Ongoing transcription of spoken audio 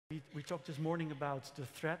we talked this morning about the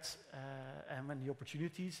threats and the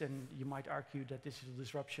opportunities, and you might argue that digital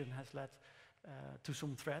disruption has led to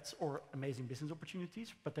some threats or amazing business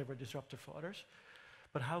opportunities, but they were disruptive for others.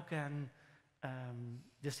 But how can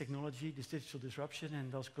this technology, this digital disruption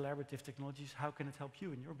and those collaborative technologies, how can it help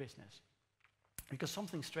you in your business? Because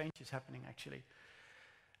something strange is happening actually.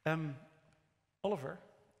 Oliver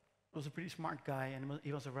was a pretty smart guy, and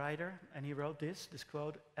he was a writer, and he wrote this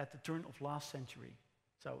quote at the turn of last century.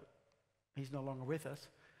 So he's no longer with us.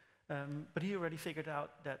 But he already figured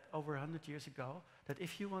out that over 100 years ago, that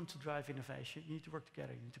if you want to drive innovation, you need to work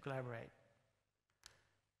together, you need to collaborate.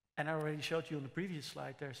 And I already showed you on the previous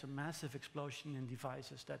slide, there's a massive explosion in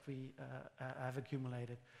devices that we have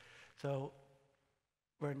accumulated. So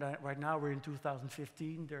right now we're in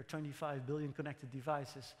 2015, there are 25 billion connected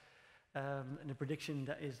devices. And the prediction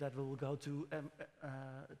is that we will go to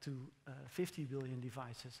 50 billion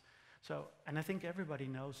devices. So, and I think everybody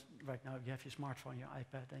knows right now you have your smartphone, your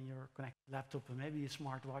iPad, and your connected laptop, and maybe a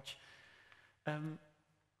smartwatch.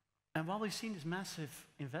 And while we've seen this massive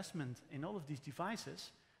investment in all of these devices,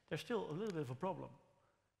 there's still a little bit of a problem.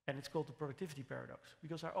 And it's called the productivity paradox,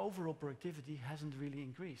 because our overall productivity hasn't really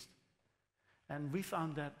increased. And we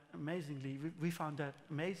found that amazingly, we found that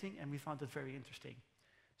amazing, and we found that very interesting.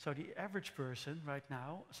 So the average person right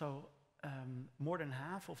now, more than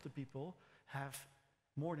half of the people have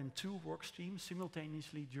more than 2 work streams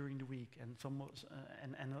simultaneously during the week, and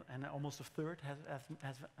almost a third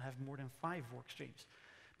have more than 5 work streams,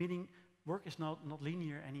 meaning work is not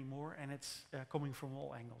linear anymore, and it's coming from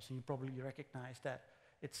all angles. And you probably recognize that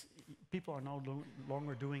people are no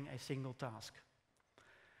longer doing a single task.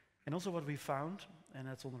 And also what we found, and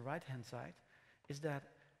that's on the right-hand side, is that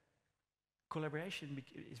collaboration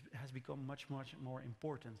has become much more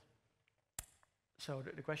important. So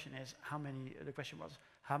the question is, how many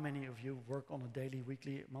of you work on a daily,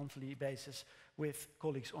 weekly, monthly basis with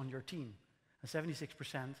colleagues on your team? And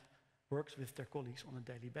 76% works with their colleagues on a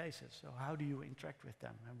daily basis. So how do you interact with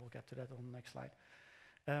them? And we'll get to that on the next slide.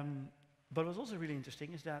 But what's also really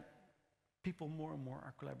interesting is that people more and more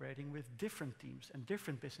are collaborating with different teams and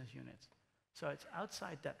different business units. So it's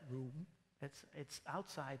outside that room, it's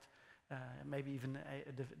outside maybe even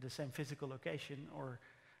the same physical location or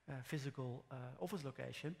physical office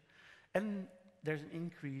location. And there's an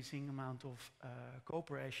increasing amount of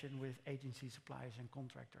cooperation with agencies, suppliers, and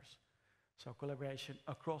contractors. So collaboration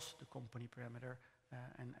across the company perimeter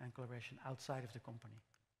and collaboration outside of the company.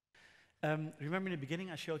 Remember in the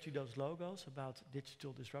beginning I showed you those logos about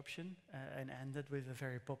digital disruption and ended with a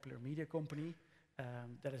very popular media company.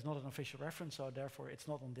 That is not an official reference, so therefore it's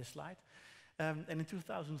not on this slide. And in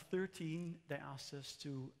 2013, they asked us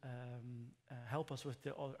to help us with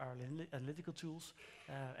our analytical tools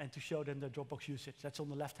and to show them the Dropbox usage. That's on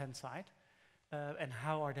the left-hand side. And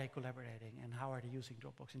how are they collaborating and how are they using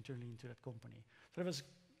Dropbox internally into that company. So there was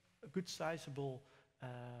a good sizable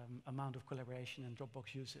amount of collaboration and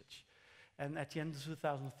Dropbox usage. And at the end of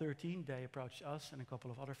 2013, they approached us and a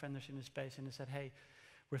couple of other vendors in the space, and they said, hey,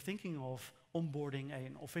 we're thinking of onboarding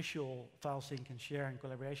an official file sync and share and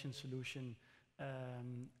collaboration solution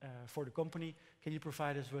for the company. Can you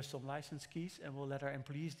provide us with some license keys, and we'll let our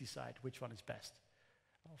employees decide which one is best.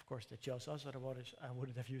 Of course, they chose us, otherwise I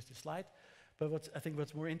wouldn't have used this slide. But I think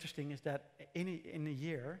what's more interesting is that in a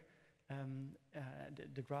year,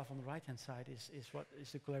 the graph on the right-hand side is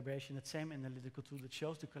the collaboration, that same analytical tool that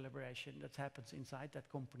shows the collaboration that happens inside that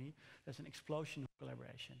company. There's an explosion of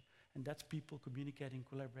collaboration. And that's people communicating,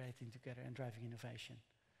 collaborating together, and driving innovation.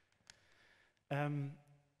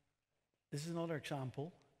 This is another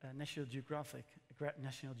example, National Geographic.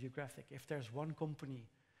 If there's one company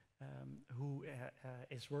who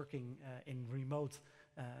is working in remote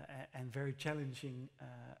and very challenging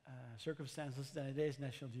circumstances, then it is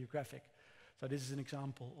National Geographic. So this is an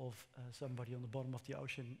example of somebody on the bottom of the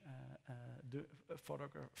ocean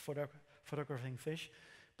photographing fish.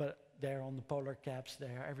 But they're on the polar caps,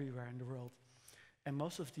 they are everywhere in the world. And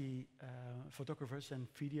most of the photographers and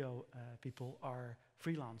video people are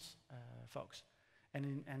freelance folks.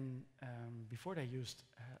 And before they used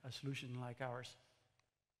a solution like ours,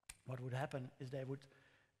 what would happen is they would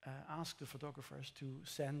ask the photographers to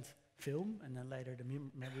send film and then later the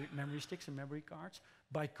memory sticks and memory cards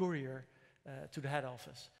by courier to the head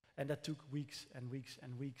office. And that took weeks and weeks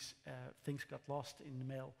and weeks. Things got lost in the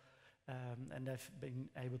mail. And they've been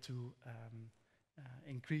able to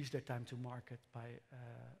increase their time to market by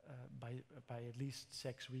at least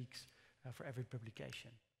 6 weeks for every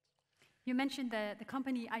publication. You mentioned the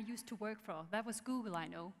company I used to work for. That was Google, I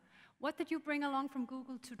know. What did you bring along from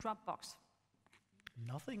Google to Dropbox?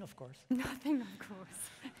 Nothing, of course. Nothing, of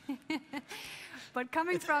course. But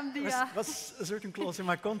coming from the... was a certain clause in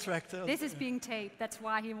my contract. This is being taped, that's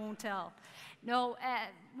why he won't tell. No,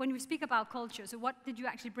 when we speak about culture, so what did you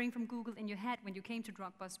actually bring from Google in your head when you came to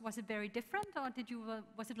Dropbox? Was it very different, or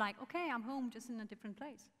was it like, okay, I'm home, just in a different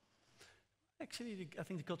place? Actually, I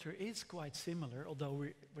think the culture is quite similar, although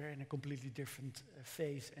we're in a completely different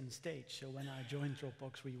phase and stage. So when I joined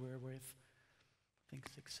Dropbox, we were with, I think,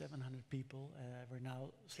 600-700 people. We're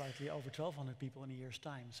now slightly over 1,200 people in a year's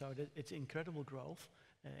time. So it's incredible growth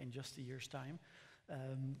in just a year's time.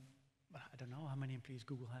 I don't know how many employees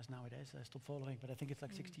Google has nowadays. I stopped following, but I think it's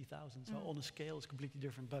like 60,000. So on a scale, it's completely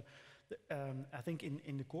different. But I think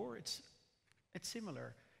in the core, it's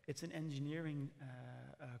similar. It's an engineering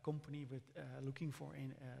company with looking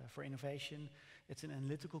for innovation. It's an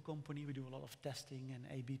analytical company. We do a lot of testing and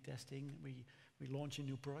A/B testing. We launch a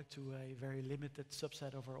new product to a very limited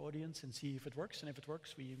subset of our audience and see if it works. And if it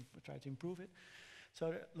works, we try to improve it.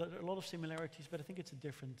 So a lot of similarities, but I think it's a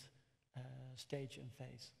different stage and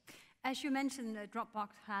phase. As you mentioned, Dropbox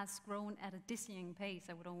has grown at a dizzying pace,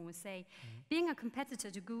 I would almost say. Being a competitor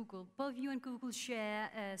to Google, both you and Google share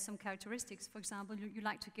some characteristics. For example, you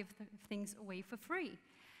like to give things away for free.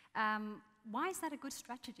 Why is that a good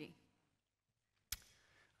strategy?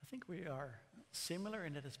 I think we are similar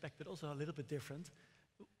in that aspect, but also a little bit different.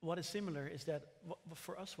 What is similar is that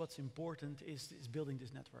for us, what's important is building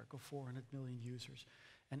this network of 400 million users.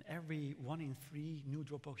 And every 1 in 3 new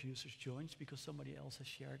Dropbox users joins because somebody else has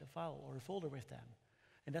shared a file or a folder with them.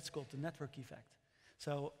 And that's called the network effect.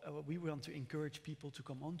 So we want to encourage people to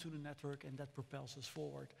come onto the network, and that propels us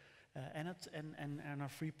forward. And our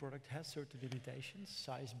free product has certain limitations,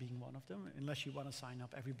 size being one of them. Unless you want to sign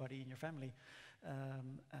up everybody in your family,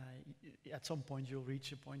 at some point you'll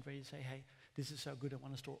reach a point where you say, hey, this is so good, I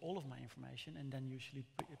want to store all of my information. And then usually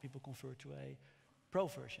people convert to a pro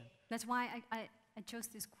version. That's why I chose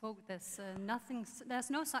this quote, there's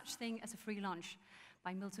no such thing as a free lunch,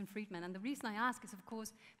 by Milton Friedman. And the reason I ask is, of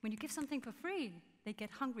course, when you give something for free, they get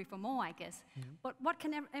hungry for more, I guess. But what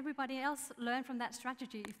can everybody else learn from that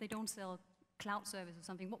strategy if they don't sell cloud service or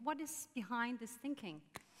something? What is behind this thinking?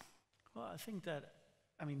 Well, I think that,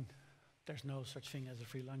 I mean, there's no such thing as a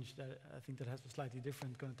free lunch. I think that has a slightly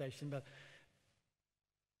different connotation, but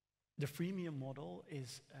the freemium model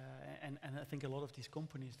is, and I think a lot of these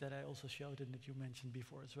companies that I also showed and that you mentioned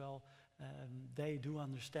before as well, they do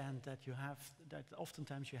understand that that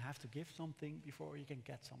oftentimes you have to give something before you can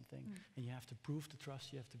get something, and you have to prove the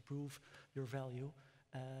trust, you have to prove your value,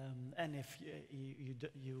 and if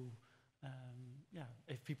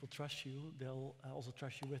if people trust you, they'll also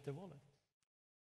trust you with their wallet.